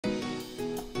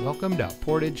Welcome to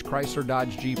Portage Chrysler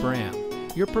Dodge Jeep Ram,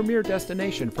 your premier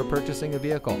destination for purchasing a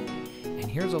vehicle. And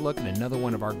here's a look at another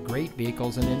one of our great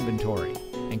vehicles in inventory,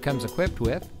 and comes equipped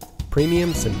with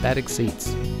premium synthetic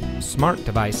seats, smart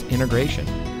device integration,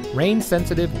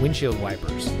 rain-sensitive windshield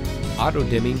wipers,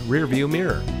 auto-dimming rear-view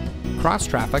mirror,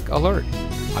 cross-traffic alert,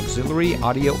 auxiliary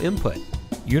audio input,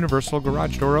 universal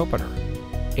garage door opener,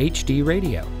 HD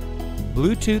radio,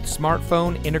 Bluetooth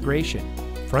smartphone integration,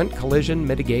 front collision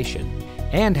mitigation,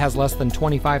 and has less than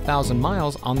 25,000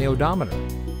 miles on the odometer.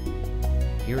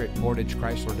 Here at Portage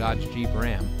Chrysler Dodge Jeep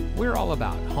Ram, we're all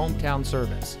about hometown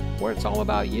service, where it's all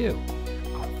about you.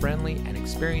 Our friendly and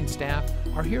experienced staff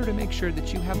are here to make sure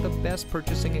that you have the best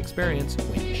purchasing experience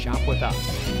when you shop with us.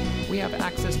 We have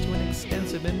access to an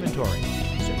extensive inventory,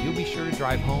 so you'll be sure to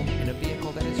drive home in a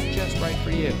vehicle that is just right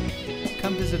for you.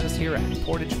 Come visit us here at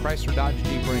Portage Chrysler Dodge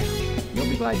Jeep Ram. You'll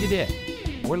be glad you did.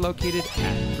 We're located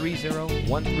at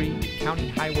 3013 County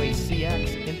Highway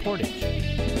CX in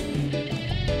Portage.